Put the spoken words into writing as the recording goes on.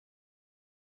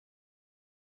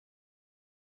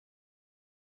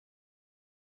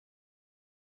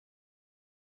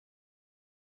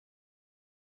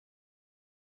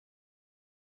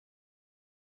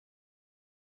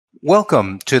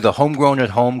Welcome to the Homegrown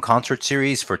at Home concert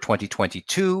series for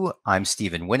 2022. I'm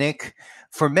Stephen Winnick.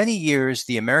 For many years,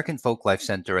 the American Folklife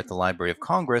Center at the Library of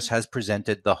Congress has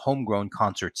presented the Homegrown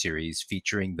concert series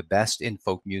featuring the best in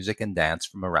folk music and dance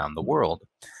from around the world.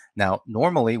 Now,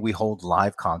 normally we hold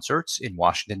live concerts in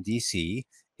Washington, D.C.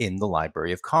 in the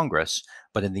Library of Congress.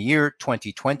 But in the year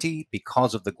 2020,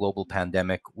 because of the global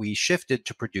pandemic, we shifted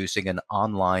to producing an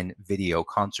online video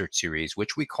concert series,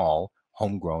 which we call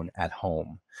Homegrown at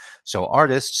Home. So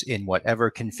artists, in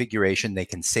whatever configuration they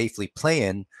can safely play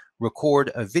in,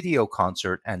 record a video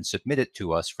concert and submit it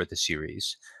to us for the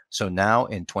series. So now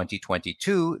in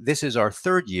 2022, this is our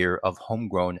third year of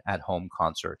Homegrown at Home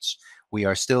concerts. We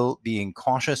are still being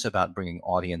cautious about bringing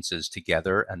audiences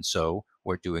together, and so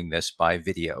we're doing this by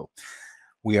video.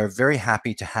 We are very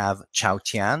happy to have Chao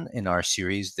Tian in our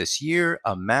series this year,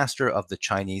 a master of the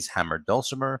Chinese hammered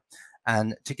dulcimer.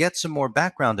 And to get some more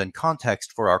background and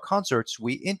context for our concerts,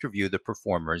 we interview the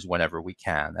performers whenever we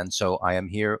can. And so I am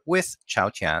here with Chao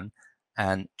Tian.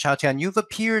 And Chao Tian, you've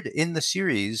appeared in the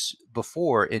series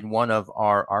before in one of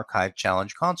our Archive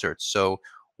Challenge concerts. So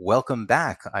welcome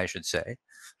back, I should say.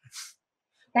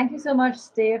 Thank you so much,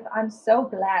 Steve. I'm so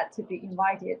glad to be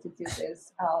invited to do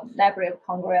this Library of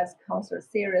Congress concert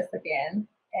series again.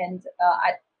 And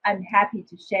I'm happy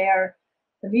to share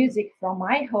the music from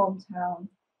my hometown,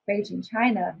 Beijing,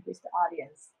 China, with the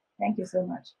audience. Thank you so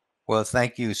much. Well,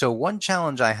 thank you. So, one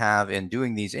challenge I have in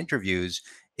doing these interviews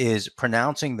is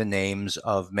pronouncing the names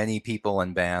of many people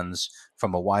and bands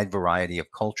from a wide variety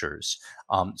of cultures.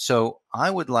 So, I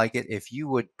would like it if you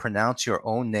would pronounce your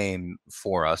own name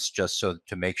for us, just so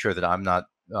to make sure that I'm not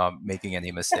making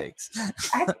any mistakes.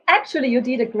 Actually, you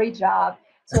did a great job.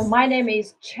 So my name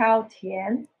is Chao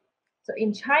Tian. So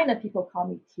in China, people call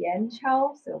me Tian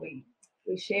Chao. So we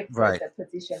shifted Right. the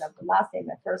position of the last name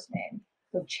and first name.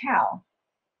 So Chao,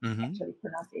 Hmm. actually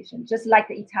pronunciation, just like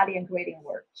the Italian greeting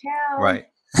word. Ciao. Right.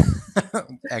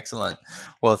 Excellent.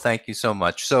 Well, thank you so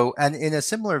much. So, and in a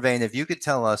similar vein, if you could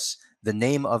tell us the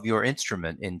name of your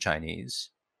instrument in Chinese.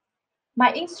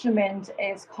 My instrument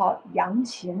is called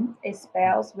yangqin. It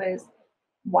spells with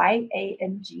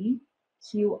Yangqin.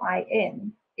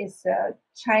 It's a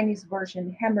Chinese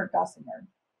version hammer dulcimer.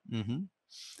 Mm-hmm.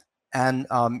 And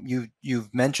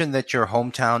you've mentioned that your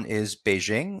hometown is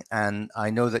Beijing, and I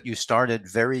know that you started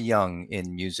very young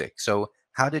in music. So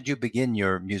how did you begin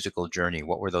your musical journey?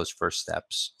 What were those first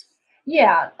steps?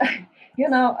 Yeah,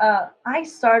 I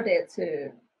started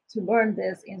to learn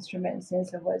this instrument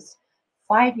since I was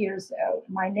 5 years old.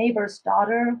 My neighbor's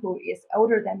daughter, who is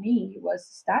older than me, was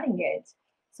studying it.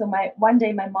 So my one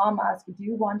day my mom asked, "Do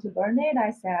you want to learn it?"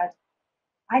 I said,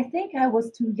 I think I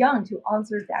was too young to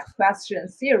answer that question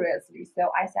seriously.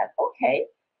 So I said, okay.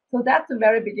 So that's the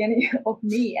very beginning of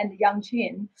me and young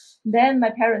Chin. Then my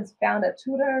parents found a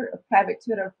tutor, a private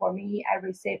tutor for me. I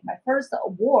received my first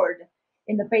award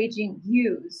in the Beijing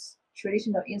Youth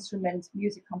Traditional Instrument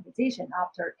Music Competition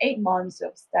after 8 months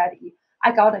of study.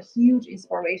 I got a huge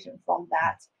inspiration from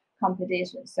that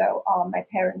competition. So my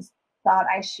parents thought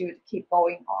I should keep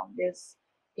going on this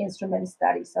instrument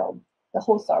study. So the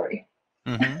whole story.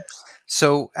 Hmm.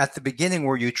 So at the beginning,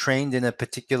 were you trained in a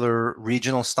particular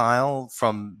regional style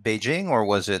from Beijing, or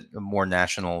was it a more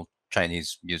national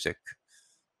Chinese music?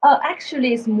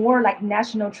 Actually, it's more like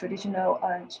national traditional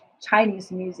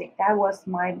Chinese music. That was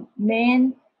my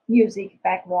main music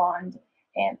background.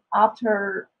 And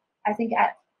after, I think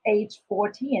at age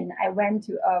 14, I went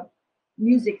to a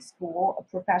music school, a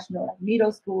professional like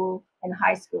middle school and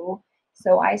high school.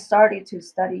 So I started to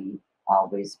study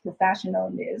with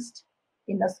professionalist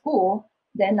in the school.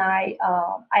 Then I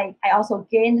also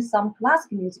gained some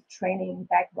classical music training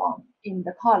background in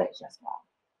the college as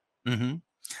well. Hmm.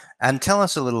 And tell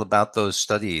us a little about those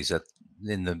studies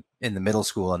in the middle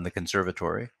school and the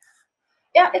conservatory.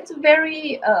 Yeah, it's a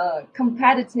very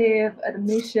competitive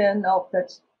admission of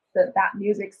that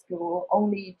music school.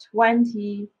 Only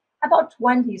 20, about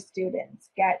 20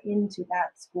 students get into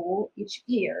that school each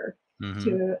year. Hmm.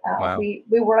 To Wow. we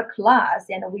were a class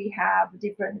and we have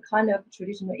different kind of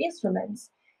traditional instruments.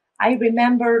 I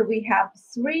remember we have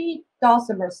three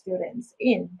dulcimer students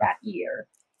in that year.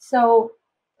 So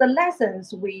the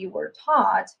lessons we were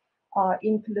taught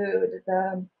include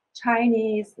the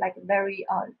Chinese, like very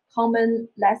common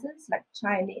lessons, like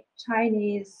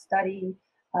Chinese study,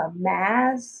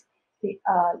 math,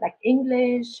 like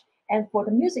English, and for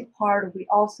the music part, we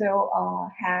also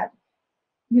had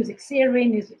music theory,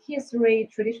 music history,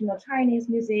 traditional Chinese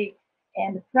music,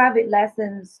 and private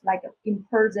lessons like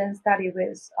in-person study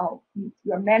with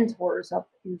your mentors of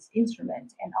this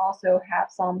instrument, and also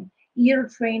have some ear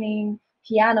training,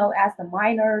 piano as a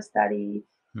minor study,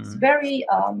 It's Hmm. very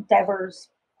diverse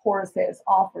courses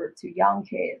offered to young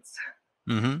kids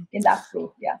Hmm. in that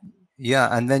school. Yeah.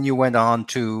 Yeah, and then you went on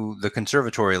to the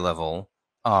conservatory level.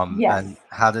 And Yes.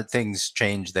 how did things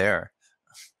change there?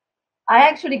 I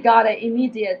actually got an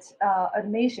immediate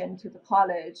admission to the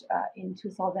college in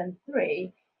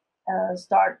 2003.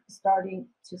 Starting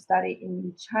to study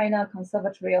in China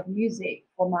Conservatory of Music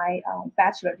for my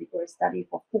bachelor degree study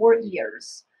for 4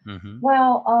 years. Hmm.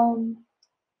 Well,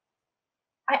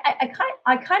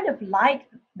 I kind of like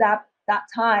that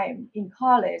time in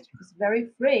college. It's very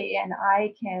free, and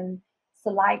I can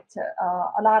select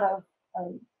a lot of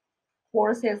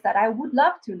courses that I would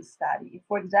love to study.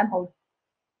 For example,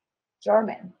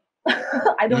 German.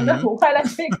 I don't know Hmm. why I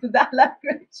picked that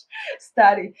language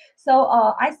study. So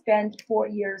I spent 4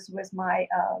 years with my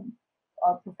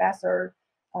professor,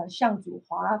 Xiang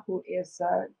Zuhua, who is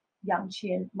a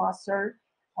Yangqin master,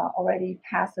 already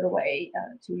passed away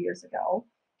 2 years ago.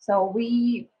 So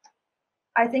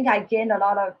I think I gained a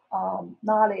lot of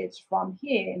knowledge from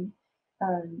him,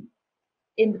 um,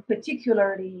 in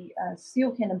particularly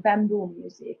silk and bamboo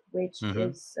music, which Hmm.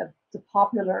 is the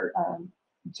popular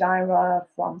genre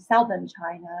from southern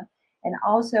China. And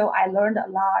also, I learned a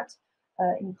lot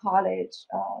in college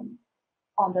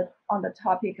on the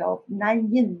topic of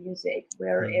Nanyin music,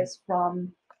 where Hmm. it's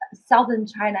from southern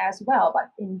China as well, but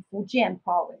in Fujian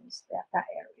province, that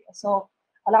area. So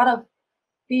a lot of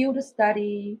field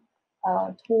study,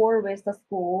 tour with the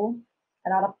school, a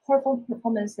lot of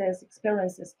performances,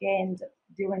 experiences gained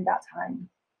during that time.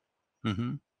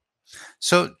 Hmm.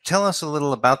 So tell us a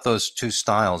little about those two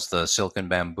styles, the silk and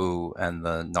bamboo and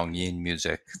the Nongyin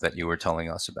music that you were telling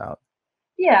us about.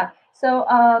 Yeah, so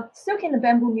silk and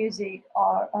bamboo music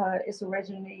is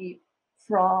originally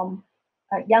from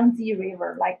Yangtze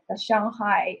River, like the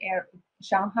Shanghai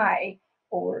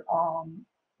or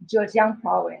Zhejiang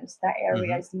province. That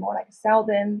area Hmm. is more like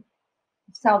southern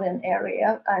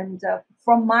area. And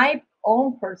from my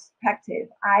own perspective,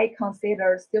 I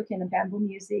consider silk and bamboo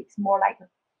music more like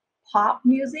pop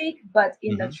music, but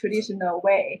in a Hmm. traditional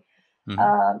way. Hmm.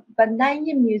 But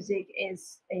Nanyin music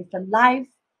is the live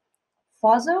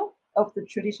fossil of the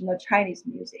traditional Chinese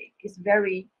music. It's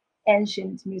very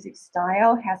ancient music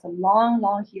style, has a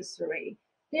long history.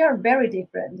 They are very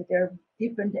different. They're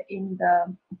different in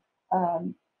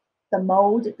um, the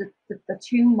mode, the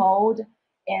tune mode,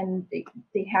 and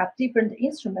they have different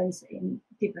instruments in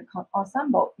different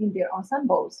ensemble in their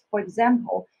ensembles. For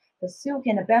example, the silk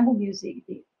and the bamboo music,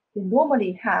 they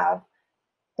normally have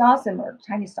dulcimer,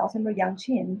 Chinese dulcimer,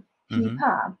 yangqin, Hmm.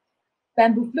 pipa,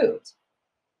 bamboo flute,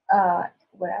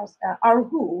 what else?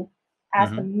 Erhu as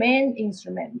the Hmm. main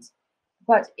instrument.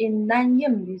 But in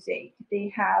Nanyin music, they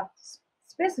have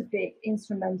specific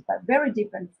instruments, but very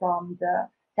different from the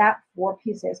that four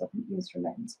pieces of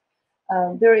instruments.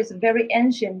 There is a very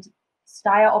ancient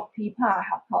style of pipa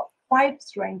called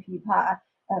five-string pipa.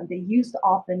 They used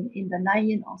often in the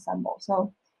Nanyin ensemble.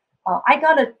 So I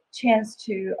got a chance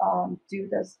to do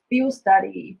this field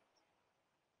study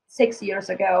 6 years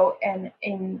ago and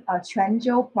in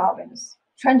Quanzhou province,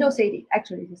 Quanzhou city,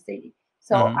 actually the city.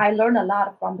 So Hmm. I learned a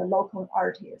lot from the local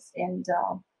artists, and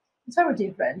it's very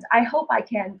different. I hope I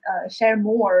can share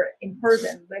more in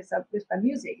person with the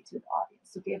music to the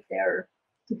audience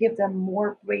to give them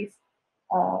more brief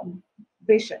um,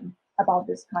 vision about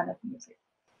this kind of music.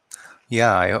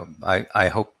 Yeah, I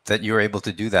hope that you're able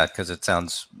to do that because it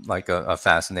sounds like a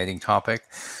fascinating topic.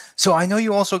 So I know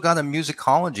you also got a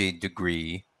musicology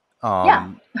degree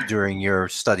Yeah. during your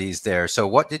studies there. So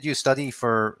what did you study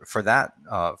for that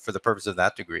for the purpose of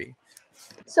that degree?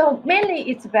 So mainly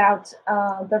it's about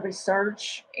the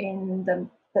research in the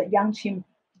Yangqin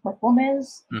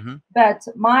performance. Hmm. But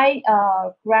my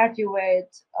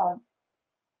graduate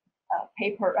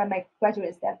paper, my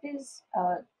graduate thesis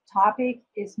topic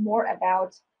is more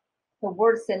about the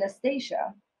word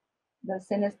synesthesia,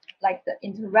 like the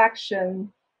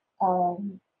interaction,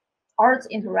 um, arts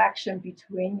interaction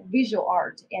between visual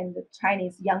art and the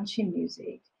Chinese Yangqin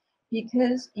music.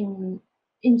 Because in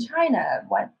China,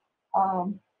 what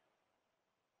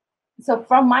so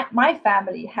from my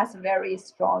family has a very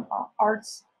strong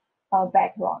arts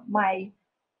background.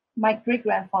 My great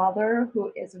grandfather,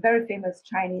 who is a very famous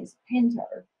Chinese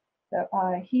painter,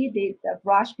 he did the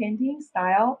brush painting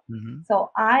style. Hmm. So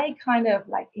I kind of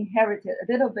like inherited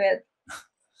a little bit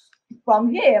from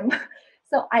him.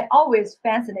 So I always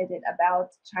fascinated about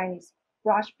Chinese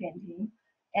brush painting,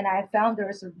 and I found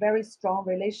there's a very strong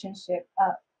relationship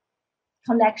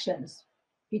connections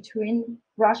between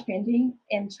brush painting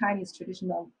and Chinese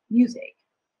traditional music.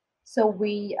 So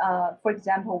for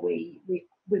example, we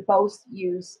both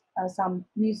use some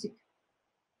music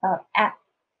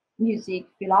music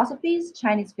philosophies,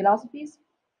 Chinese philosophies.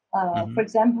 For Hmm.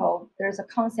 example, there's a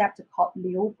concept called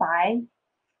Liu Bai.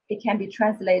 It can be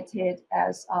translated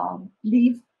as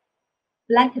leave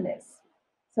blankness.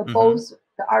 So Hmm. both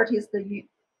the artists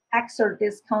exert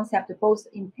this concept both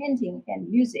in painting and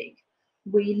music.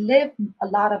 We leave a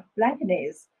lot of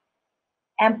blankness,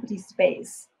 empty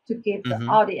space to give the Hmm.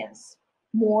 audience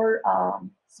more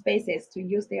spaces to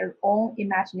use their own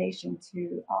imagination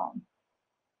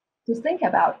to think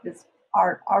about this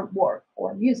artwork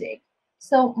or music.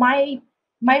 So my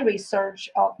research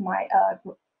of my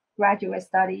graduate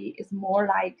study is more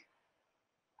like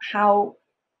how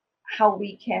how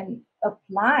we can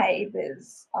apply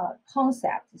this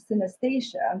concept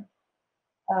synesthesia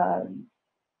um,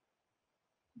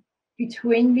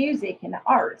 between music and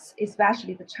arts,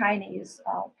 especially the Chinese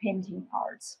painting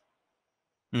arts.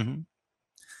 Hmm.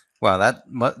 Wow,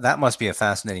 that must be a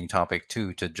fascinating topic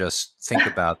too, to just think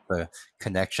about the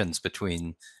connections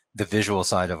between the visual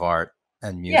side of art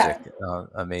and music. Yeah,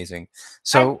 Amazing. I,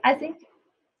 So, I think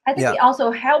I think yeah. it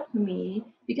also helped me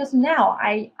because now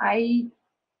I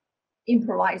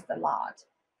improvised a lot.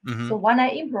 So Hmm. when I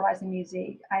improvise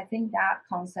music, I think that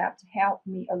concept helped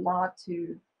me a lot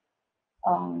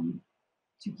um,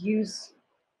 to use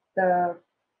the,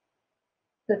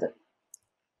 the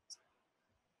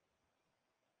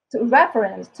to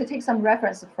reference to take some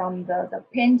reference from the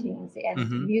paintings and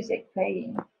Hmm. music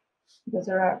playing because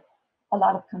there are a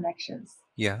lot of connections.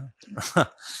 Yeah.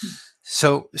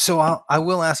 So I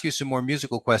will ask you some more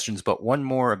musical questions, but one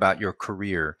more about your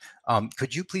career.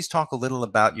 Could you please talk a little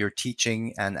about your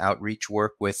teaching and outreach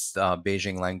work with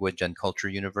Beijing Language and Culture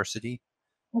University?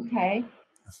 Okay.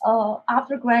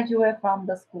 After graduate from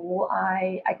the school,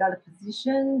 I got a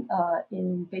position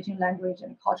in Beijing Language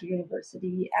and Culture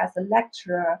University as a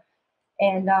lecturer,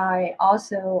 and I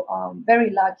also very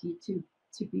lucky to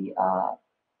be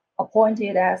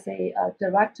appointed as a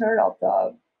director of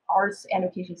the Arts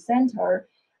Education Center.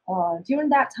 During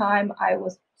that time, I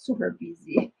was super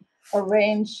busy,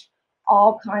 arrange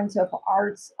all kinds of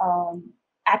arts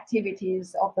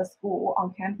activities of the school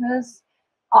on campus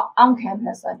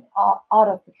and out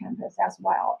of the campus as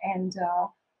well. And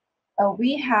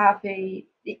we have a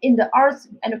in the Arts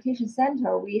Education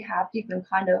Center, we have different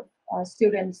kind of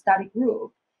student study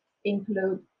group,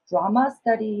 include drama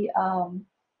study,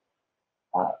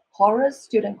 chorus,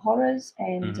 student chorus,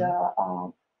 and Hmm.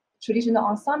 traditional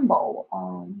ensemble,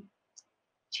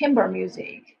 chamber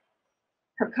music,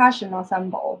 percussion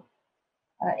ensemble,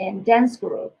 and dance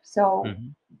group. So Hmm.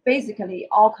 basically,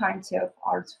 all kinds of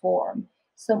arts form.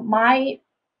 So my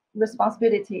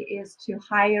responsibility is to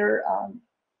hire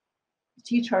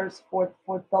teachers for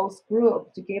those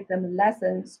groups to give them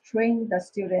lessons, train the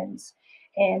students,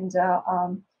 and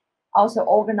also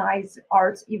organize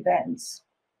arts events.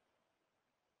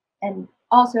 And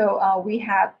also, we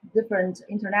have different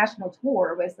international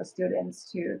tour with the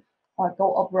students to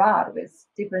go abroad with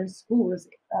different schools.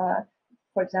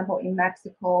 For example, in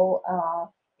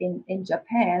Mexico, in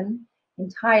Japan, in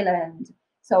Thailand.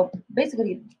 So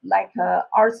basically, like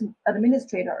arts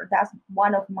administrator, that's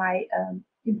one of my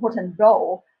important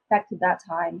role back to that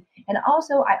time. And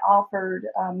also, I offered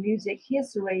music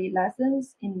history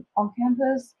lessons in on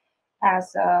campus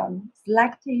as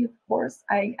selective course.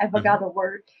 I Hmm. forgot the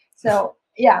word. So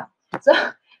yeah, so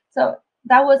so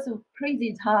that was a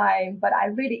crazy time, but I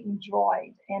really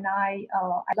enjoyed, and I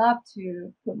love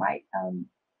to put my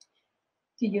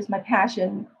to use my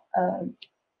passion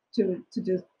to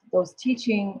do those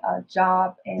teaching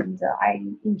job, and I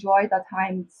enjoy the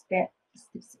time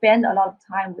spend a lot of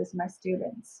time with my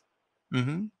students.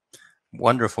 Hmm.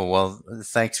 Wonderful. Well,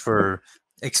 thanks for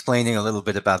explaining a little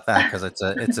bit about that, because it's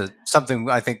a something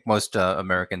I think most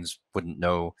Americans wouldn't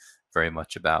know very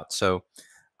much about.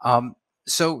 Um,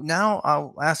 so now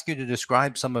I'll ask you to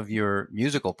describe some of your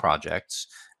musical projects,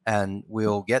 and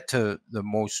we'll get to the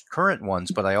most current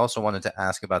ones. But I also wanted to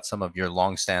ask about some of your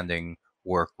longstanding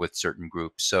work with certain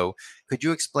groups. So could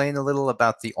you explain a little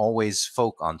about the Always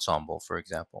Folk Ensemble, for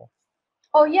example?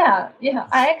 Oh yeah, yeah.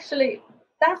 I actually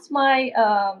that's my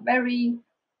very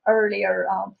earlier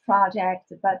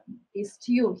project, but it's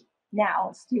still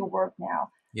now still work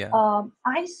now. Yeah.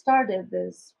 I started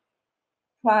this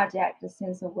project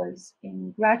since I was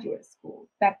in graduate school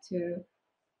back to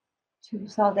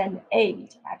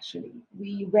 2008. Actually,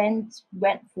 we went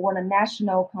for a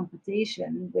national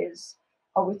competition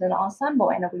with an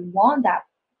ensemble, and we won that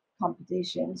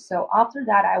competition. So after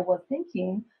that, I was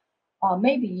thinking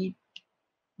maybe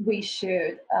we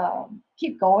should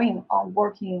keep going on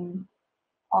working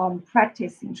on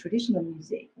practicing traditional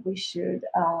music. We should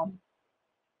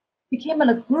become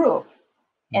a group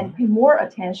and Hmm. pay more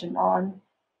attention on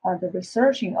the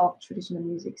researching of traditional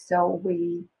music. So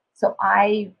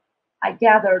I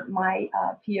gathered my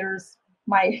peers,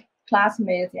 my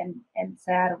classmates, and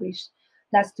said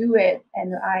let's do it.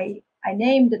 And I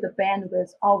named the band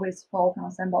with Always Folk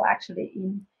Ensemble. Actually,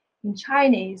 in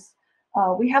Chinese,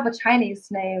 we have a Chinese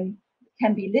name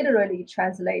can be literally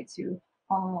translated to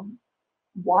um,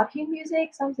 walking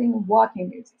music, something walking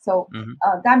music. So Hmm.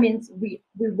 that means we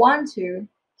want to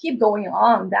keep going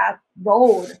on that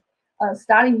road,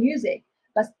 studying music.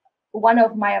 But one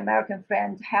of my American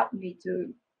friends helped me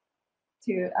to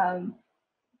um,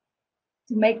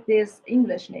 to make this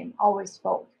English name, Always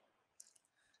Folk.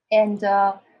 And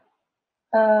uh,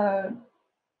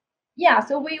 yeah,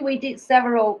 so we did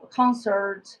several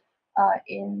concerts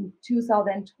in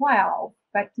 2012,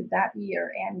 back to that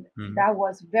year, and Hmm. that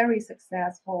was very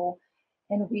successful.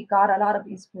 And we got a lot of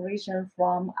inspiration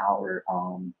from our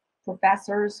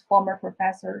professors, former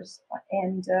professors,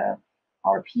 and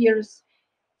our peers.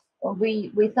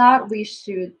 We thought we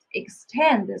should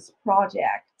extend this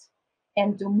project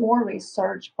and do more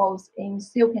research both in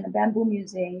silk and bamboo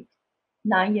music,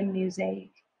 Nanyan music,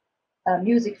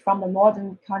 music from the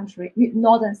northern country,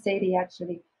 northern city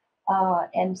actually,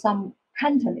 and some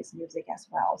Cantonese music as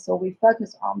well. So we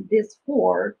focus on these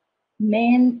four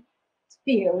main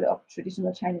field of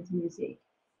traditional Chinese music.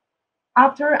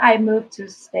 After I moved to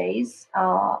States,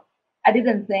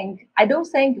 I don't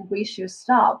think we should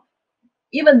stop,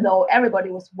 even though everybody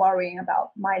was worrying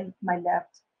about my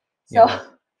left. So Yeah.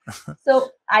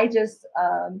 so I just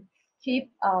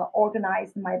keep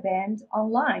organized my band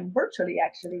online, virtually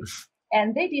actually,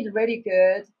 and they did really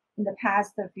good in the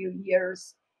past few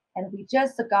years. And we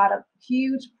just got a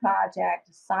huge project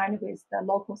signed with the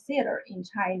local theater in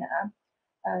China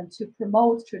to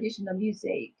promote traditional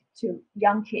music to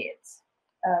young kids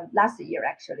last year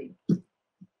actually.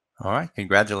 All right.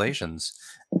 Congratulations.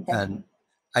 Thank And you.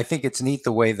 I think it's neat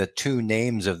the way the two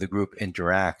names of the group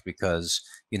interact because,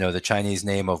 the Chinese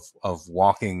name of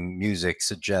walking music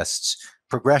suggests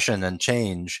progression and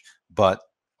change, but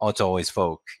it's always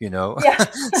folk. Yeah.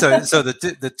 So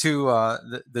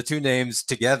the two names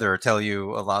together tell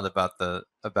you a lot about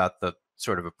the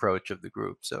sort of approach of the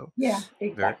group. So Yeah,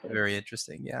 very, exactly. very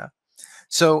interesting. Yeah.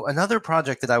 So another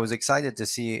project that I was excited to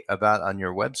see about on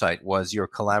your website was your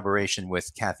collaboration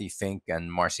with Kathy Fink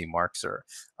and Marcy Marxer.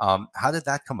 How did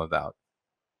that come about?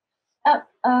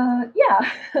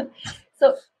 Yeah.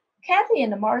 So Kathy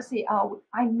and Marcy,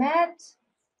 I met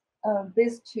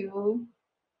these two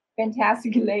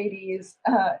fantastic ladies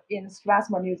in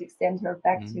Strasbourg Music Center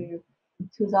back Hmm. to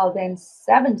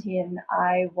 2017.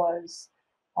 I was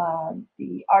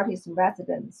the artist in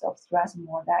residence of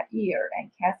Strasbourg that year,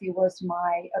 and Kathy was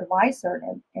my advisor,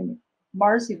 and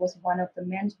Marcy was one of the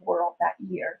mentor of that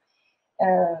year.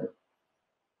 Uh,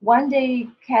 One day,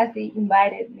 Kathy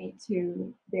invited me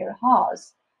to their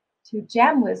house to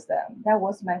jam with them. That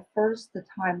was my first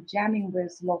time jamming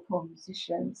with local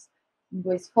musicians,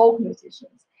 with folk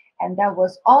musicians. And that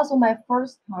was also my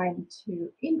first time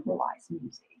to improvise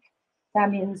music. That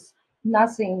means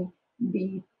nothing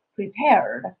be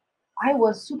prepared. I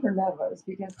was super nervous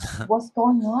because what's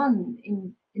going on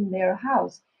in their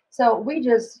house. So we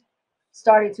just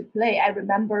started to play. I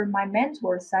remember my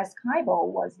mentor, Seth Kaibo,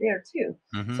 was there too.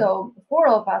 Hmm. So four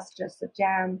of us just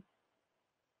jam.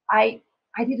 I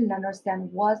I didn't understand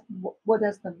what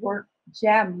does the word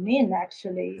jam mean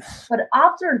actually. But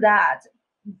after that,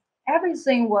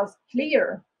 everything was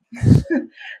clear.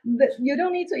 You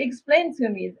don't need to explain to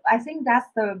me. I think that's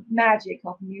the magic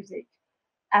of music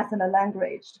as in a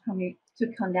language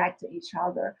to connect to each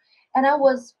other. And I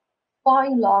was fall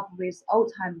in love with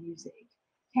old time music.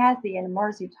 Kathy and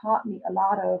Mercy taught me a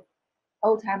lot of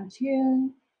old time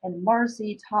tune, and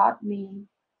Mercy taught me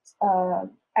uh,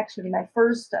 actually my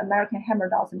first American Hammer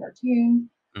Dulcimer tune,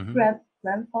 Hmm.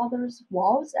 grandfather's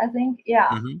waltz, I think,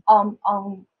 yeah, Hmm.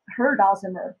 on her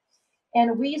Dulcimer,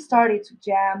 and we started to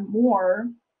jam more.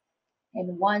 And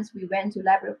once we went to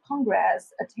Library of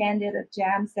Congress, attended a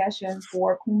jam session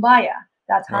for Kumbaya.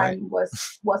 That Right. time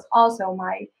was also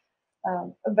my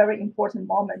a very important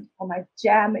moment for my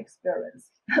jam experience,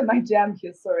 my jam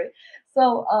history. So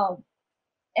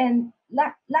and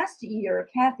last year,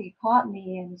 Kathy called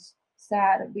me and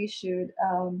said we should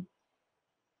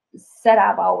set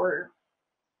up our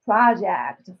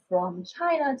project from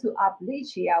China to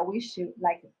Appalachia. We should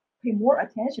like pay more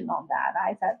attention on that.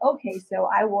 I said, okay, so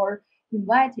I was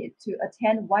invited to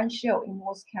attend one show in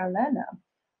North Carolina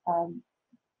um,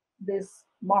 this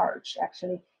March,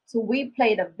 actually. So we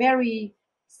played a very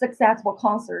successful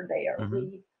concert there. Hmm.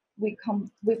 We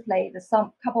played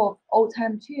some couple of old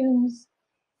time tunes,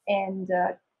 and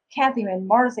Kathy and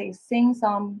Marcy sing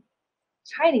some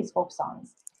Chinese folk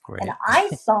songs, and Great. I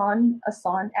sung a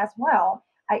song as well.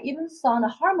 I even sung a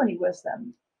harmony with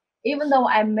them, even though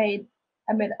I made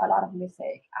a lot of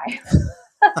mistake. I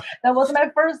that was my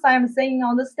first time singing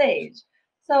on the stage.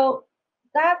 So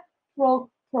that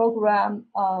program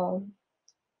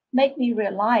made me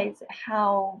realize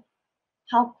how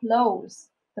close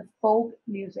the folk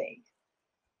music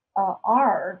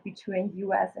are between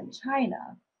U.S. and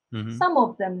China. Hmm. Some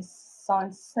of them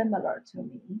sound similar to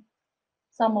me.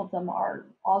 Some of them are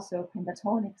also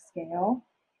pentatonic scale,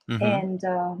 Hmm. and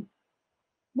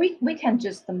we can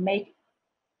just make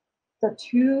the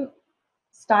two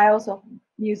styles of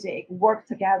music work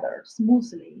together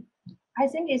smoothly. I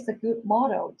think it's a good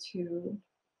model to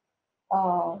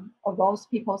arouse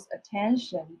people's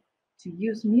attention to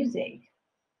use music,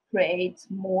 create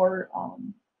more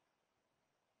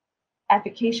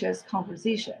efficacious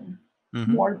conversation,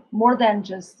 Hmm. more than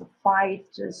just fight,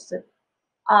 just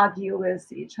argue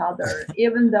with each other.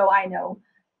 Even though I know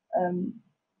um,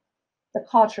 the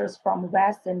cultures from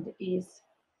West and East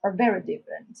are very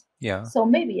different. Yeah. So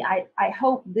maybe I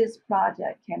hope this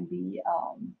project can be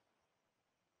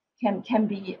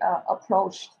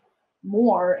approached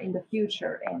more in the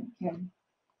future and can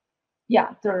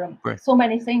yeah there are Great. so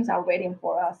many things are waiting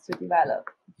for us to develop.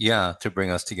 Yeah, to bring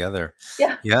us together.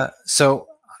 Yeah, Yeah. So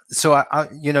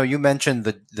you mentioned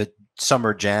the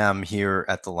summer jam here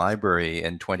at the library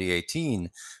in 2018.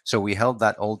 So we held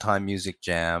that old time music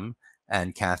jam,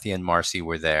 and Kathy and Marcy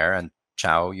were there, and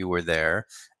Chao, you were there,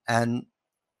 and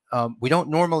we don't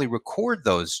normally record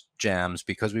those jams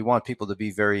because we want people to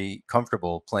be very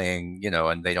comfortable playing,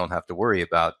 and they don't have to worry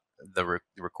about the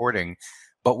recording.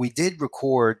 But we did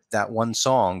record that one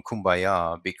song,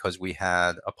 Kumbaya, because we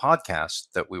had a podcast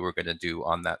that we were going to do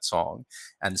on that song.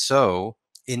 And so,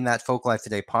 in that Folk Life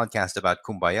Today podcast about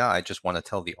Kumbaya, I just want to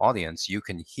tell the audience you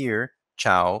can hear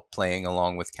Chow playing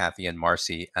along with Kathy and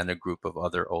Marcy and a group of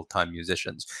other old time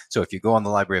musicians. So if you go on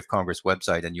the Library of Congress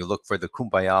website and you look for the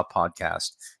Kumbaya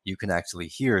podcast, you can actually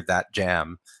hear that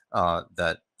jam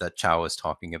that Chow was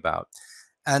talking about.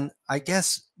 And I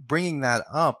guess bringing that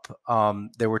up,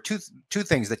 there were two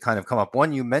things that kind of come up.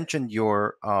 One, you mentioned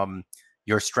your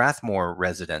Strathmore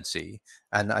residency,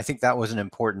 and I think that was an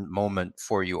important moment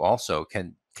for you also.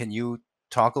 Can you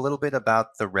talk a little bit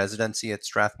about the residency at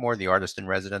Strathmore, the artist in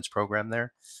residence program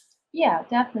there? yeah,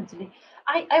 definitely.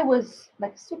 I was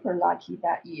like super lucky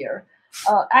that year.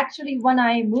 Actually, when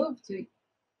I moved to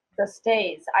the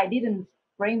States, I didn't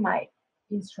bring my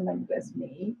instrument with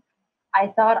me. I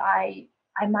thought I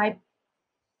might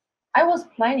I was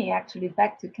planning actually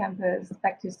back to campus,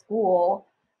 back to school,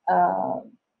 uh,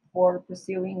 for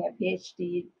pursuing a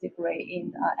PhD degree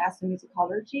in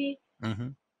ethnomusicology. Hmm.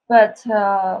 But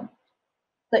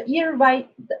the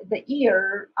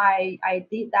year I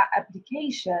did that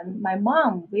application, my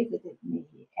mom visited me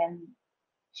and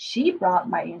she brought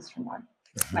my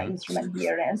Hmm. instrument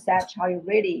here and said, "Child, you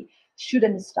really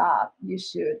shouldn't stop. You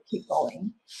should keep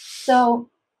going." So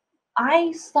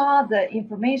I saw the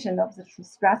information of the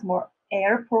Strathmore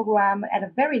Air program at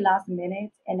the very last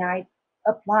minute, and I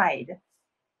applied,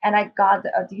 and I got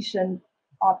the audition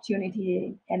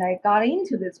opportunity, and I got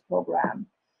into this program.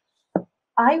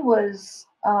 I was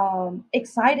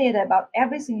excited about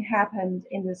everything happened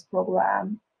in this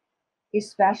program,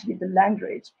 especially the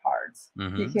language parts,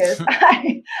 Hmm. because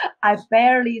I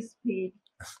barely speak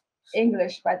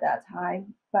English by that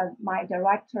time, but my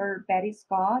director Betty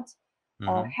Scott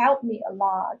Hmm. helped me a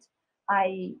lot.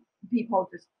 I people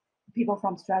just people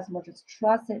from Strasbourg just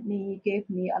trusted me, gave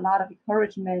me a lot of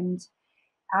encouragement.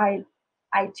 I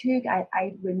I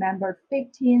remember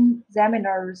 15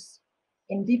 seminars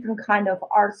in different kind of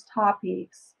arts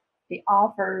topics. They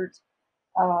offered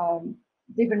um,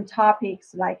 different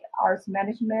topics like arts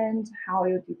management, how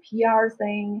you do PR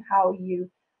thing, how to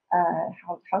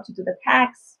do the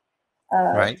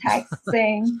Right. tax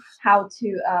thing, how to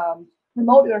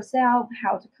promote yourself,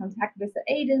 how to contact with the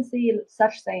agency,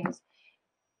 such things.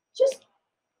 Just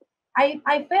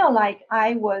I felt like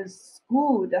I was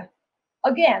schooled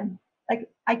again. Like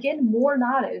I get more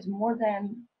knowledge more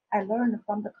than I learned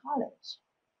from the college.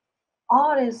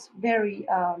 All is very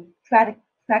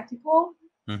practical,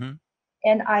 Hmm.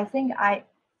 and I think I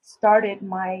started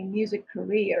my music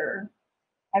career.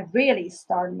 I really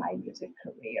started my music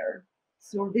career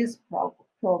through this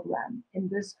program in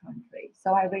this country.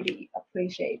 So I really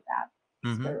appreciate that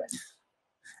Hmm. experience.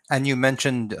 And you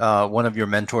mentioned one of your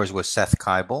mentors was Seth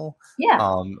Keibel.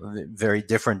 Yeah, Very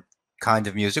different kind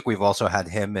of music. We've also had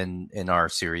him in our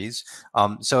series.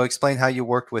 So explain how you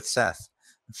worked with Seth.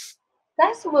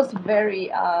 that was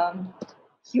very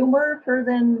humor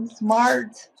person,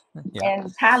 smart Yeah.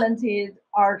 and talented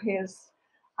artist.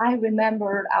 I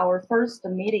remember our first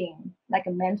meeting, like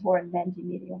a mentor and mentee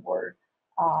meeting, were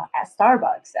at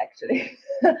Starbucks actually,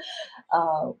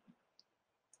 uh,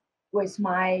 with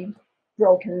my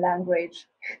broken language.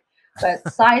 But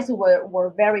Sais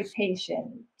were very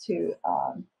patient to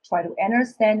try to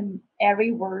understand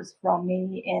every word from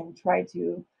me and try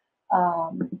to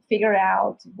figure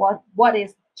out what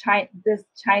is this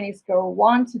Chinese girl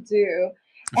want to do.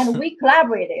 And we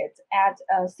collaborated at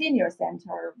a senior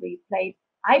center.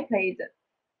 I played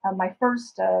my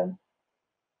first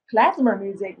klezmer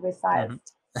music with Sais, Hmm.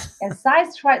 and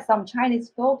Sais tried some Chinese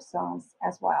folk songs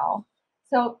as well.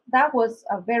 So that was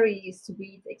a very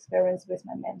sweet experience with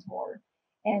my mentor,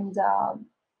 and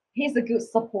he's a good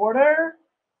supporter,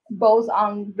 both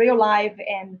on real life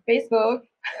and Facebook.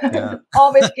 Yeah.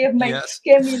 Always Yes.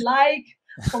 give me like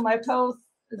for my posts.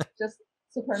 It's just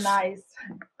super nice.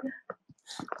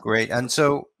 Great. And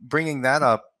so, bringing that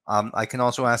up, I can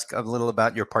also ask a little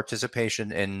about your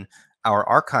participation in our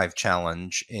archive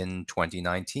challenge in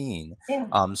 2019.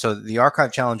 Yeah. So, the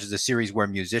archive challenge is a series where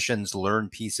musicians learn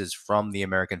pieces from the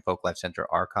American Folklife Center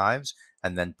archives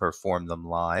and then perform them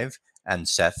live. And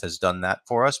Seth has done that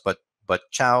for us, but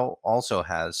Chao also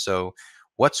has. So,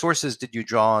 what sources did you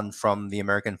draw on from the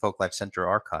American Folklife Center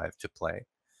archive to play?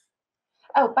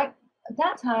 Oh, but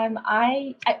that time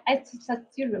I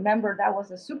still remember that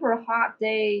was a super hot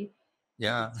day. The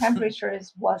Yeah. temperature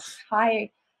was high,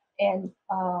 and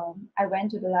I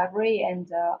went to the library and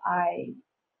I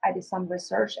did some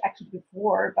research actually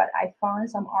before, but I found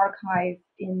some archive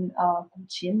in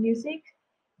Qin music.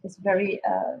 It's very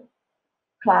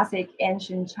classic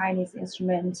ancient Chinese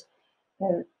instrument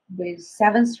uh, with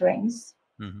seven strings.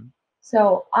 Hmm.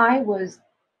 So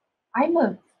I'm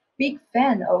a big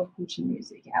fan of Gucci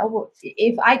music.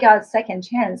 If I got a second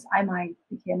chance, I might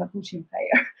become a Gucci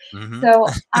player. Hmm. So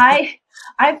I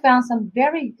found some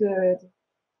very good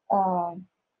uh,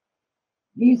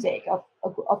 music of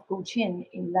Gucci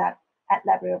in that at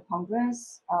Library of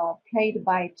Congress, played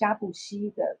by Jia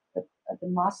Buxi, the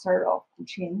master of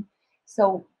Gucci.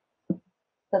 So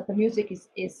the music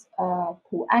is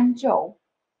Pu Anzhou,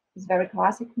 is very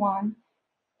classic one,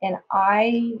 and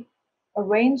I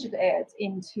arranged it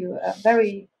into a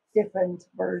very different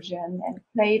version and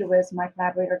played with my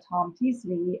collaborator Tom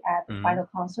Teasley at the Hmm. final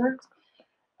concert.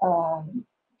 Um,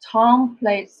 Tom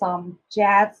played some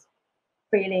jazz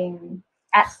feeling,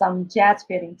 add some jazz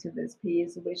feeling to this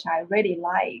piece, which I really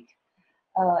like.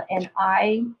 And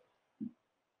I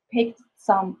picked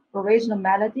some original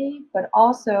melody, but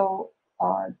also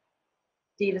uh,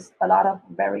 did a lot of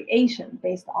variation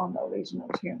based on the original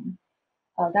tune.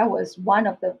 That was one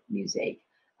of the music.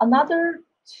 Another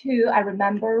two I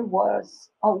remember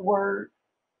were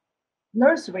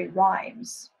nursery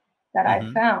rhymes that I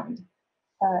Hmm. found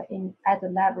in at the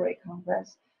Library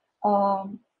Congress.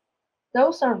 Um,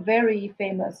 those are very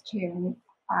famous tunes.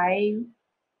 I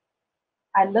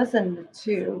I listened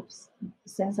to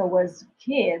since I was a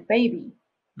kid, baby.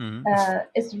 Hmm.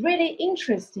 It's really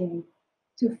interesting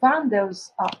to find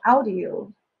those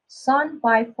audio sung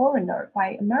by foreigner,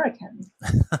 by American,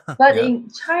 but Yeah. in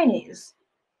Chinese.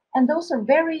 And those are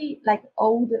very like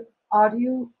old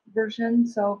audio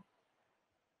versions. So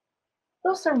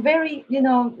those are very,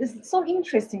 it's so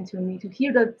interesting to me to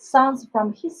hear the sounds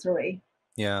from history.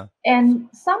 Yeah. And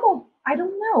some of I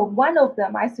don't know, one of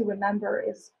them I still remember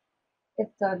is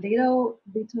it's a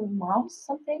little mouse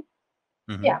something.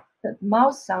 Hmm. Yeah, the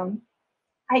mouse song.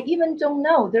 I even don't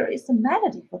know there is a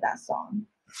melody for that song.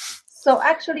 So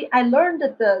actually I learned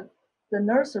the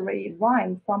nursery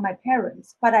rhyme from my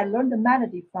parents, but I learned the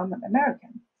melody from an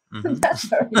American. Hmm. That's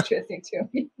very interesting to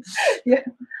me. Yeah.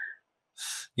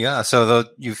 Yeah. So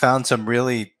you found some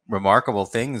really remarkable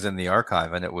things in the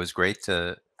archive, and it was great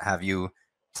to have you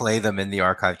play them in the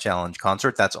Archive Challenge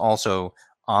concert. That's also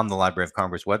on the Library of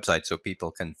Congress website, so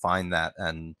people can find that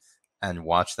and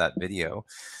watch that video.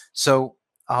 So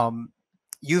um,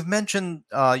 you mentioned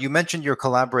your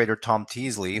collaborator Tom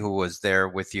Teasley, who was there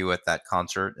with you at that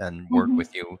concert and worked Mhm.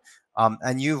 with you.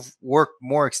 And you've worked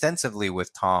more extensively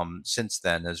with Tom since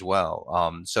then as well.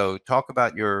 So talk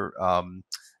about your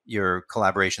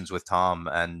collaborations with Tom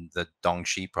and the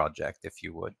Dongxi project, if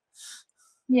you would.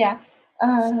 Yeah.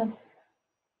 Uh,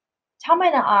 Tom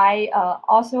and I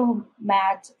also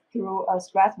met through a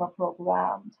Strathmore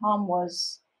program. Tom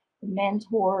was the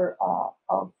mentor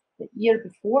of the year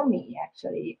before me,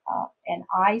 actually, and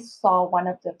I saw one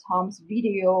of the Tom's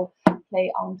video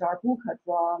play on darbuka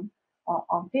drum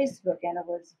on Facebook, and I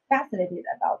was fascinated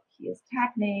about his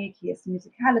technique, his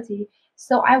musicality.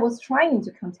 So I was trying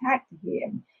to contact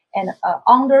him, and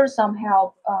under some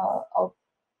help of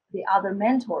the other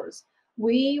mentors,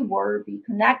 we were be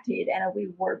connected and we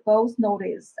were both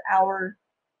noticed our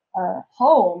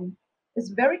home is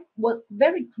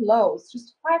very close,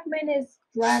 just 5 minutes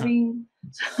driving.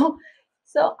 So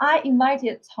so I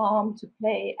invited Tom to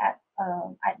play at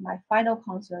my final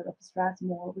concert of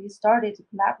Strathmore. We started to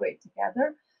collaborate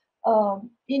together.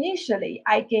 Initially,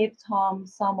 I gave Tom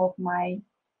some of my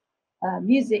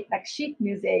music, like sheet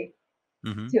music,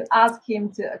 Hmm. to ask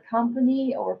him to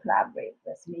accompany or collaborate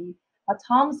with me. But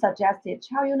Tom suggested,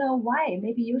 Chao, you know why?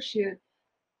 Maybe you should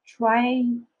try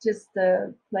just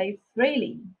play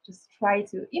freely, just try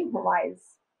to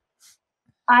improvise.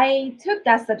 I took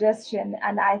that suggestion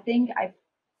and I think I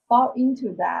fall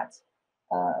into that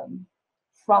um,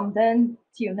 from then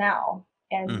till now.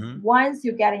 And Hmm. once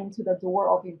you get into the door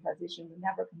of improvisation, you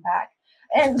never come back.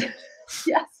 And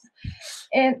yes,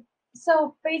 and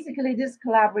so basically, this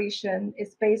collaboration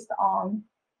is based on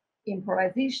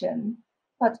improvisation,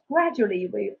 but gradually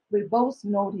we both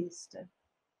noticed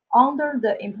under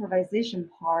the improvisation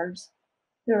part,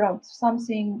 there are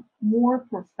something more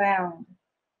profound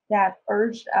that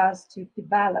urged us to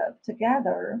develop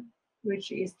together,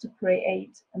 which is to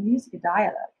create a music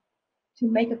dialogue, to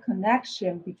make a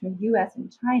connection between US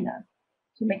and China,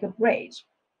 to make a bridge.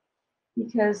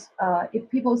 Because if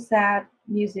people said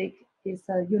music is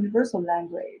a universal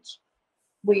language,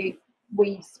 we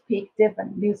we speak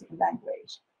different music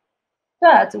language,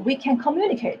 but we can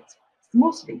communicate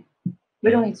smoothly. We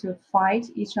don't Hmm. need to fight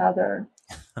each other.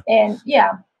 And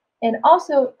yeah, and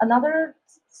also another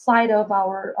side of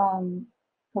our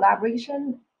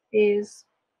collaboration is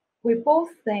we both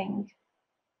think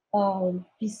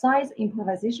besides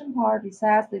improvisation part,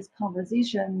 besides this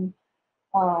conversation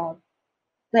uh,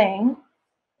 thing,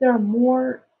 there are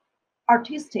more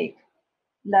artistic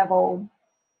level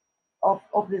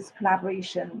of this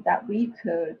collaboration that we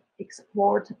could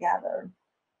explore together.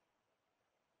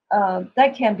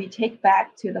 That can be take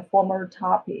back to the former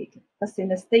topic, the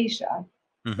synesthesia,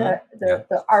 Hmm. the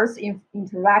Yeah. arts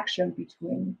interaction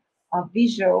between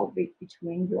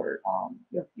between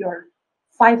your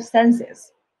five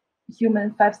senses,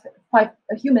 human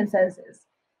senses.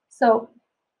 So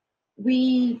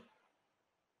we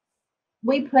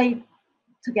we play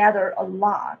together a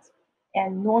lot,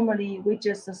 and normally we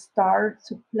just start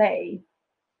to play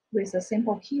with a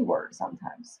simple keyword.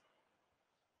 Sometimes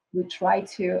we try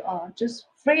to just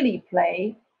freely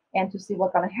play and to see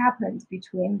what's going to happen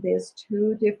between these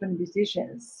two different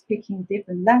musicians speaking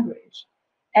different language,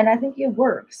 and I think it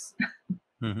works.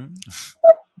 Hmm.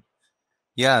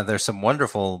 Yeah, there's some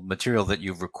wonderful material that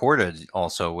you've recorded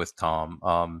also with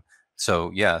Tom.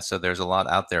 So yeah, so there's a lot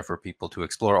out there for people to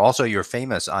explore. Also, you're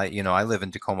famous. I live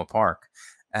in Tacoma Park,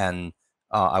 and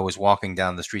I was walking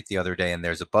down the street the other day, and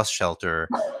there's a bus shelter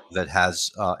that has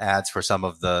ads for some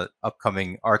of the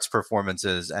upcoming arts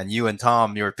performances. And you and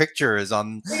Tom, your picture is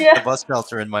on the Yeah, bus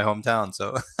shelter in my hometown.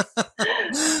 So,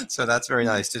 so that's very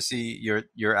nice to see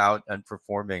you're out and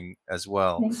performing as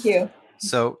well. thank you.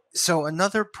 So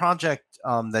another project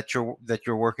that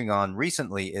you're working on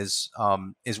recently is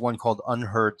one called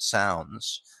Unheard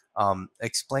Sounds.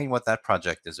 Explain what that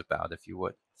project is about, if you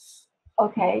would.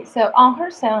 Okay, so on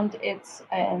her sound, it's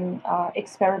an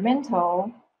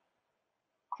experimental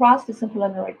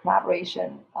cross-disciplinary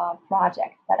collaboration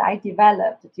project that I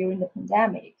developed during the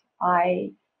pandemic.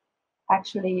 I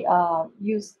actually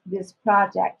used this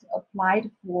project applied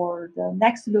for the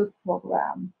Next Loop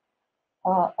program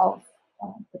of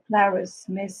the Clarice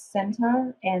Smith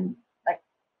Center and like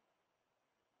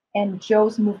and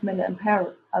Joe's Movement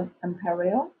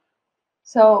Imperial.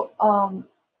 So on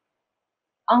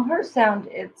her sound,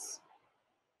 it's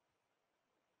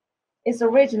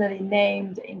originally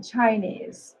named in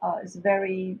Chinese. It's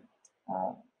very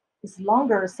uh, it's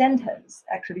longer sentence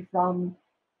actually from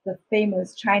the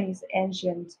famous Chinese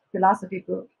ancient philosophy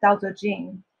book Dao Ze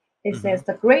Jing. It Hmm. says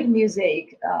the great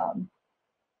music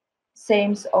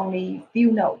seems only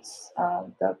few notes.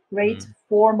 The great Hmm.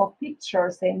 form of picture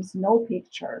seems no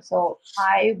picture. So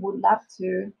I would love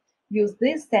to use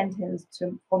this sentence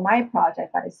to for my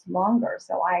project, but it's longer.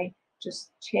 So I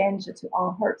just changed it to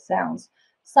unheard sounds.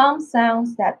 Some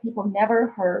sounds that people never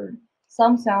heard,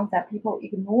 some sounds that people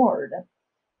ignored.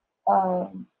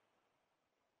 Um,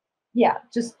 yeah,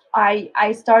 just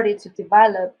I started to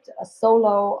develop a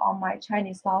solo on my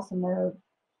Chinese dulcimer,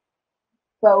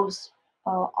 both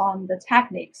on the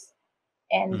techniques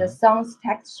and the Hmm. sounds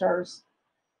textures.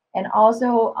 And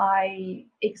also, I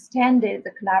extended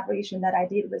the collaboration that I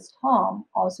did with Tom,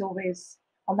 also with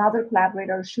another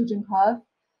collaborator, Shu Jinkov.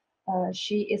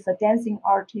 She is a dancing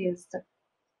artist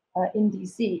in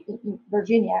DC, in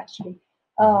Virginia, actually.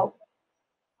 Hmm. Uh,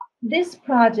 this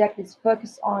project is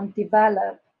focused on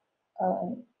develop. uh,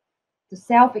 the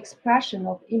self-expression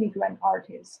of immigrant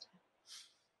artists.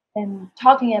 And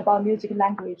talking about music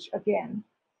language again,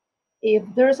 if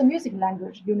there's a music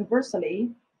language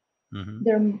universally, Hmm.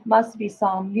 there must be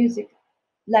some music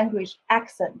language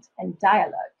accent and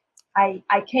dialect.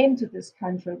 I came to this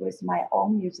country with my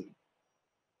own music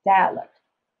dialect,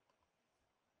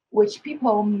 which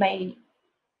people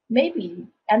maybe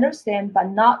understand, but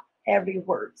not every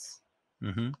words.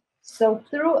 Hmm. So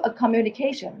through a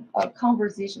communication, a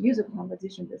conversation, musical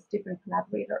conversation with different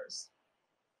collaborators,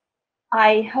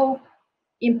 I hope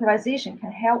improvisation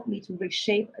can help me to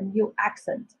reshape a new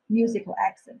accent, musical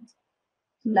accent,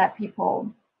 to let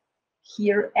people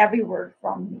hear every word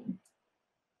from me.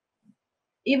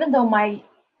 Even though my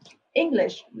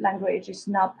English language is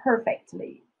not perfect.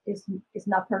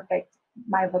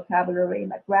 My vocabulary,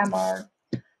 my grammar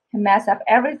can mess up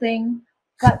everything.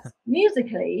 But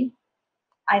musically,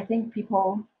 I think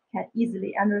people can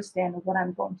easily understand what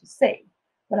I'm going to say,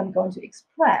 what I'm going to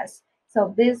express.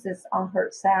 So this is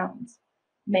Unheard Sound's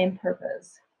main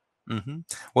purpose. Hmm.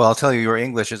 Well, I'll tell you, your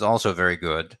English is also very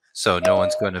good, so no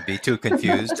one's going to be too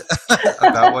confused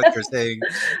about what you're saying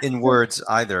in words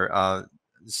either.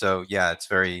 So yeah, it's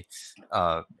very,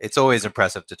 it's always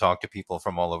impressive to talk to people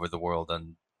from all over the world,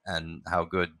 and how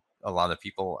good a lot of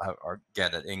people are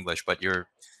get at English. But you're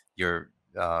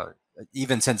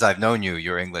even since I've known you,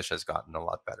 your English has gotten a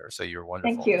lot better. So you're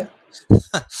Thank wonderful. you.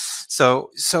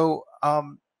 So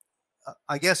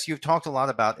I guess you've talked a lot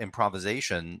about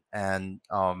improvisation, and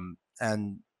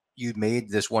you made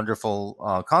this wonderful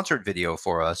concert video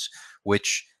for us,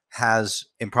 which has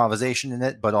improvisation in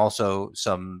it, but also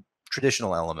some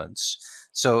traditional elements.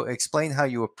 So explain how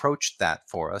you approached that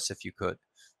for us, if you could.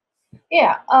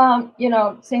 Yeah,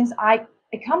 since I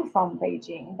come from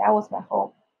Beijing, that was my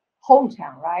whole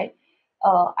hometown, right?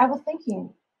 I was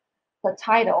thinking the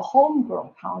title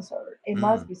homegrown concert, it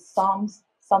must Mm. be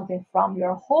something from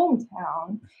your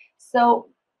hometown. So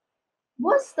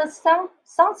what's the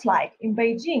sounds like in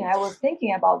Beijing? I was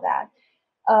thinking about that.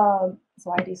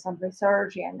 So I did some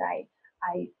research and I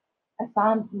I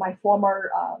found my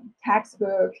former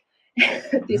textbook,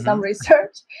 did some Hmm.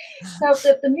 research. So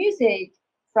the music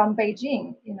from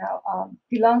Beijing,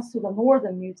 belongs to the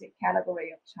northern music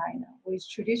category of China, which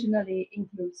traditionally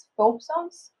includes folk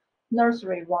songs,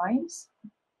 nursery rhymes,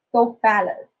 folk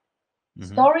ballad, Hmm.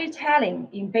 storytelling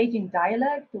in Beijing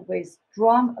dialect with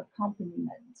drum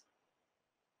accompaniment.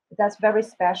 That's very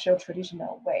special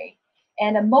traditional way.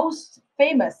 And most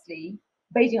famously,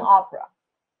 Beijing opera.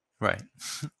 Right.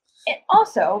 And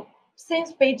also,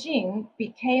 since Beijing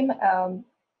became a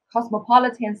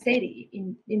cosmopolitan city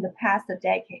in the past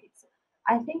decades,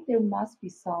 I think there must be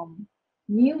some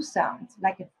new sounds,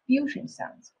 like a fusion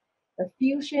sounds, the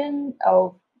fusion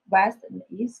of West and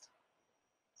East.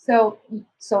 So,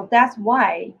 so that's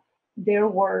why there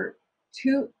were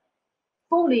two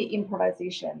fully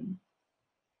improvisation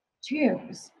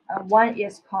tunes. One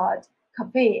is called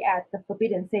Cafe at the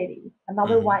Forbidden City.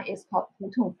 Another Hmm. one is called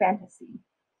Hutong Fantasy.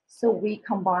 So we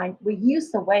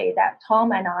use the way that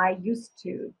Tom and I used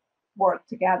to work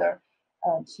together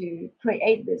to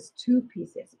create these two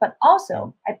pieces. But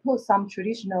also, I put some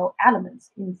traditional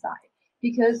elements inside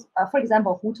because, for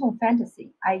example, Hutong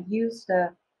Fantasy, I used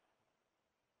a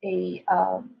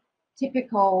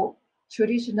typical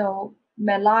traditional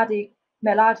melodic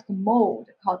mode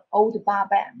called Old Bar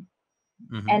Band,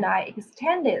 Hmm. and I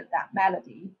extended that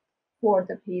melody for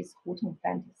the piece Hutong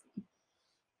Fantasy.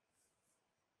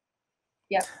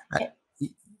 Yep.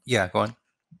 Yeah, go on.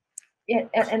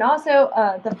 And also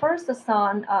the first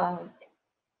song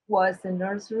was the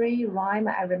nursery rhyme.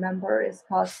 I remember it's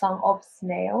called Song of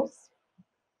Snails.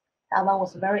 That one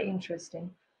was very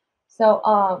interesting. So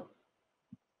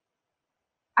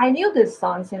I knew this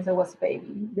song since I was a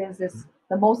baby. This is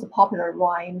the most popular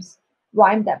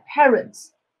rhyme that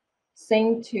parents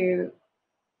sing to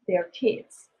their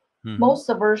kids. Hmm. Most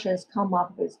versions come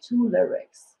up with two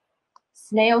lyrics.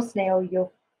 Snail, snail, you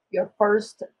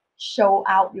first show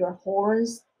out your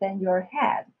horns, then your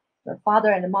head. Your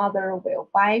father and mother will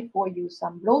buy for you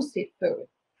some roasted food.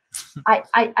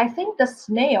 I think the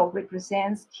snail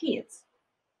represents kids,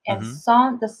 and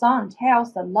Hmm. the song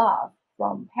tells the love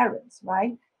from parents,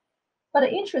 right? But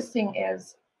the interesting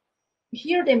is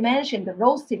here they mention the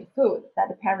roasted food that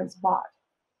the parents bought.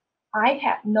 I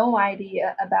had no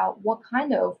idea about what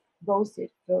kind of roasted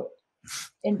food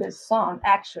in this song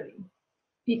actually,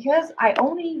 because I'm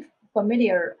only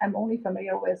familiar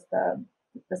with the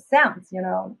sounds,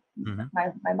 Hmm.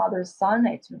 my mother's sung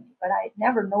it to me, but I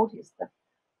never noticed the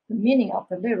meaning of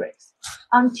the lyrics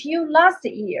until last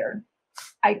year.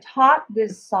 I taught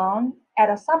this song at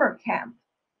a summer camp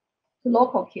to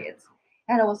local kids,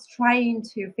 and I was trying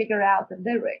to figure out the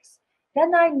lyrics.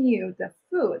 Then I knew the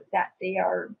food that they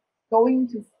are going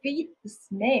to feed the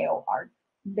snail are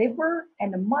liver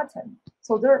and mutton.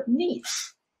 So they're meat.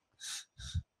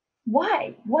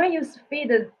 Why? Why you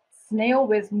feed a snail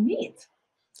with meat?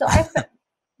 So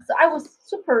so I was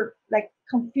super like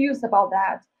confused about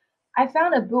that. I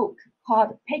found a book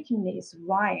called Pekingese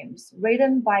Rhymes,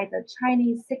 written by the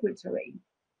Chinese secretary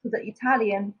to the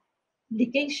Italian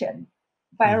legation,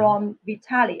 Hmm. Baron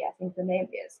Vitali, I think the name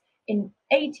is, in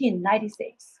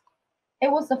 1896. It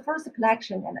was the first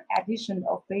collection and edition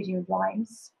of Beijing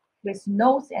rhymes with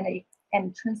notes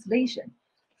and translation.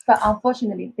 But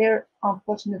unfortunately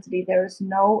there is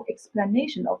no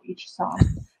explanation of each song.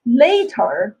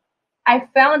 Later, I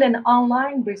found an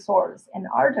online resource, an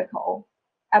article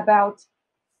about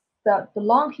the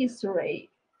long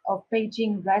history of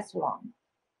Beijing restaurant.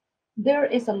 There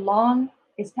is a long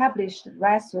established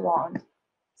restaurant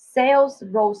sells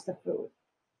roast food,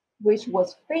 which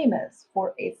was famous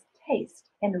for its taste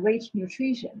and rich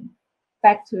nutrition.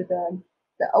 Back to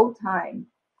the old time,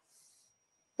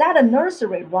 that a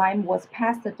nursery rhyme was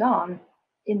passed down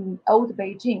in old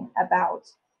Beijing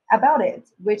about it,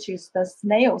 which is the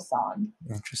snail song.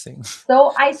 Interesting.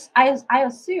 So I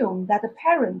assume that the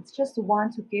parents just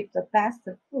want to give the best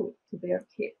food to their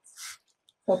kids.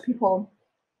 So people,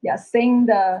 yeah, sing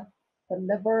the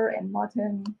liver and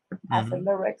mutton as the Hmm.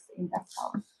 lyrics in that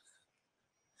song.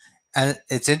 And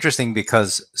it's interesting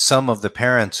because some of the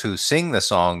parents who sing the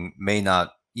song may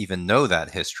not even know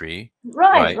that history,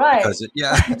 Right, right? right, Because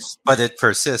yeah, right. but it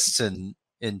persists in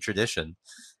tradition.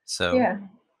 So Yeah,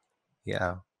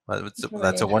 yeah, well, it's really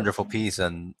that's a wonderful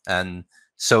interesting. piece, and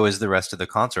so is the rest of the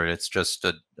concert. It's just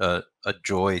a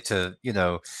joy to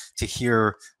to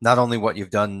hear not only what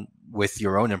you've done with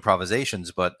your own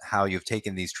improvisations, but how you've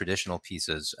taken these traditional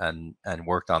pieces and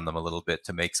worked on them a little bit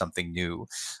to make something new.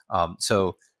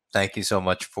 So thank you so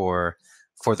much for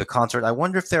the concert. I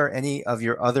wonder if there are any of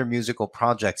your other musical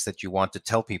projects that you want to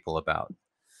tell people about.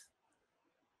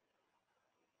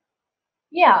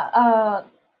 Yeah,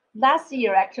 last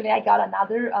year actually I got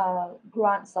another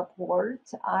grant support.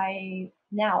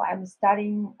 I'm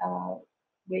studying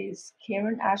with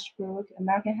Karen Ashbrook,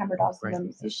 American Hammer Oh, great. Dulcimer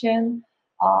musician,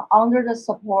 under the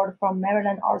support from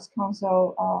Maryland Arts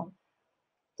Council,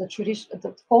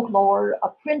 the folklore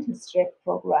apprenticeship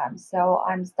program. So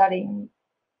I'm studying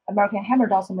American Hammer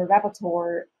Dulcimer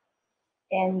repertoire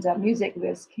and music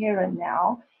with Karen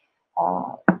now.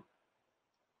 Uh,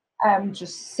 I'm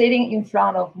just sitting in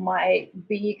front of my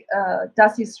big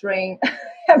dusty string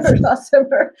hammer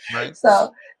dulcimer. Right.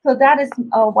 So that is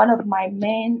one of my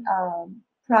main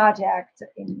project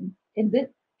in this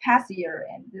past year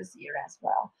and this year as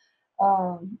well.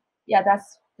 Yeah,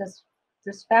 that's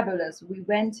fabulous. We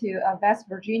went to West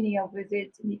Virginia,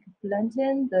 visit Nick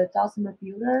Blanton, the dulcimer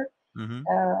builder, Hmm.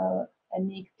 and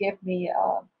Nick gave me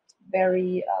a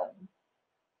very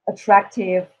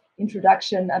attractive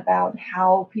introduction about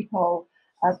how people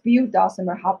build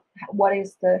dulcimer, what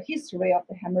is the history of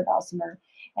the hammer dulcimer,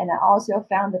 and I also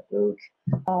found the book,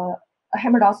 a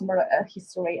hammer dulcimer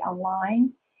history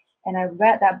online, and I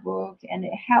read that book, and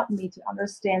it helped me to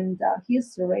understand the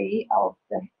history of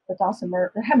the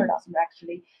dulcimer, the hammer dulcimer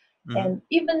actually, Hmm. and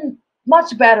even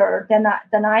much better than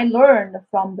I learned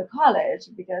from the college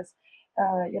because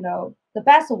the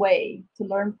best way to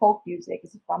learn folk music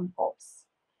is from folks.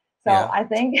 So Yeah. I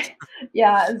think,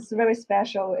 yeah, it's a very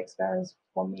special experience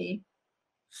for me.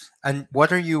 And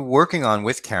what are you working on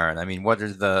with Karen? I mean, what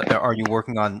are are you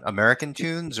working on American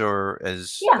tunes or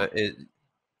Yeah,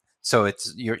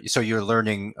 so you're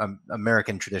learning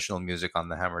American traditional music on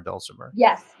the hammer dulcimer.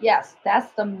 yes, yes,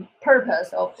 that's the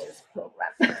purpose of this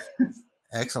program.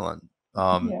 Excellent.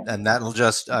 Yeah, And that'll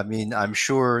just, I mean, I'm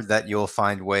sure that you'll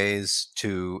find ways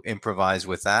to improvise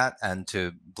with that and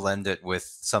to blend it with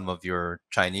some of your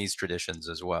Chinese traditions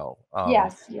as well.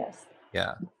 yes, yes.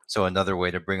 Yeah. So another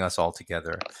way to bring us all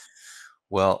together.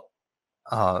 Well,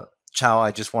 Uh, Chao,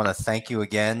 I just want to thank you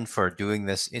again for doing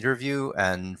this interview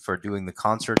and for doing the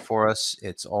concert for us.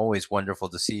 It's always wonderful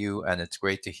to see you, and it's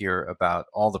great to hear about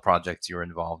all the projects you're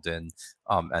involved in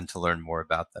and to learn more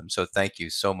about them. So thank you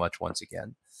so much once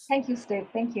again. Thank you, Steve.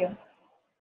 Thank you.